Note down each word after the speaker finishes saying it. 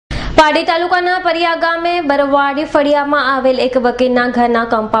પારડી તાલુકાના પરિયા ગામે બરવાડી ફળિયામાં આવેલ એક વકીલના ઘરના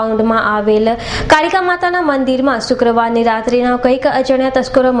કમ્પાઉન્ડમાં આવેલ કાળિકા માતાના મંદિરમાં શુક્રવારની રાત્રિના કંઈક અજાણ્યા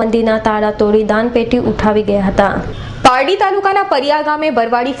તસ્કરો મંદિરના તાળા તોડી દાનપેટી ઉઠાવી ગયા હતા. પારડી તાલુકાના પરિયા ગામે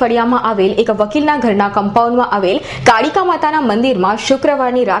બરવાડી ફળિયામાં આવેલ એક વકીલના ઘરના કમ્પાઉન્ડમાં આવેલ કાળિકા માતાના મંદિરમાં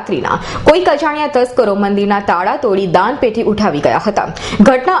શુક્રવારની રાત્રિના કોઈક અજાણ્યા તસ્કરો મંદિરના તાળા તોડી દાનપેટી ઉઠાવી ગયા હતા.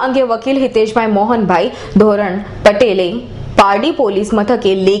 ઘટના અંગે વકીલ હિતેશભાઈ મોહનભાઈ ધોરણ પટેલે પારડી પોલીસ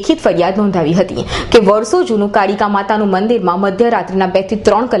મથકે લેખિત ફરિયાદ નોંધાવી હતી કે વર્ષો જૂનું કાળિકા માતાનું મંદિરમાં મધ્યરાત્રિના 2 થી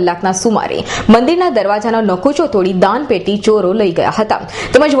 3 કલાકના સુમારે મંદિરના દરવાજાનો નકુચો તોડી દાનપેટી ચોરો લઈ ગયા હતા.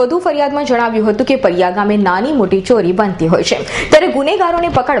 તેમજ વધુ ફરિયાદમાં જણાવ્યું હતું કે પરિયા ગામે નાની મોટી ચોરી બનતી હોય છે, ત્યારે ગુનેગારોને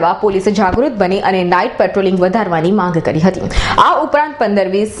પકડવા પોલીસે જાગૃત બની અને નાઇટ પેટ્રોલિંગ વધારવાની માંગ કરી હતી. આ ઉપરાંત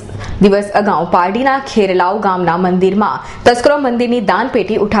 15-20 દિવસ અગાઉ પારડીના ખેરલાવ ગામના મંદિરમાં તસ્કરો મંદિરની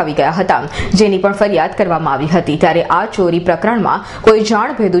દાનપેટી ઉઠાવી ગયા હતા, જેની પણ ફરિયાદ કરવામાં આવી હતી. ત્યારે આ ચોરી પ્રકરણમાં કોઈ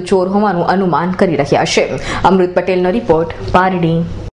જાણભેદુ ચોર હોવાનું અનુમાન કરી રહ્યા છે. અમૃત પટેલનો રિપોર્ટ, પારડી.